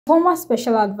Former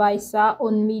Special Advisor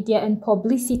on Media and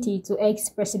Publicity to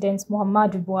ex-President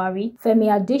Muhammadu Buhari, Femi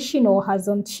Adesina, has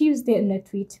on Tuesday in a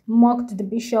tweet mocked the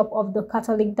Bishop of the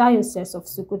Catholic Diocese of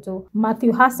Sokoto,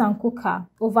 Matthew Hassan Kukah,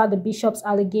 over the bishop's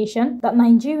allegation that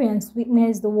Nigerians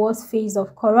witnessed the worst phase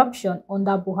of corruption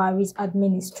under Buhari's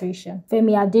administration.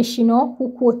 Femi Adesina,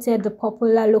 who quoted the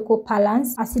popular local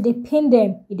parlance as he pain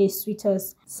them in the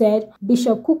sweeters, said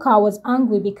Bishop Kukah was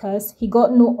angry because he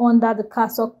got no under the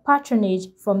cassock patronage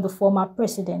from the former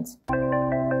president.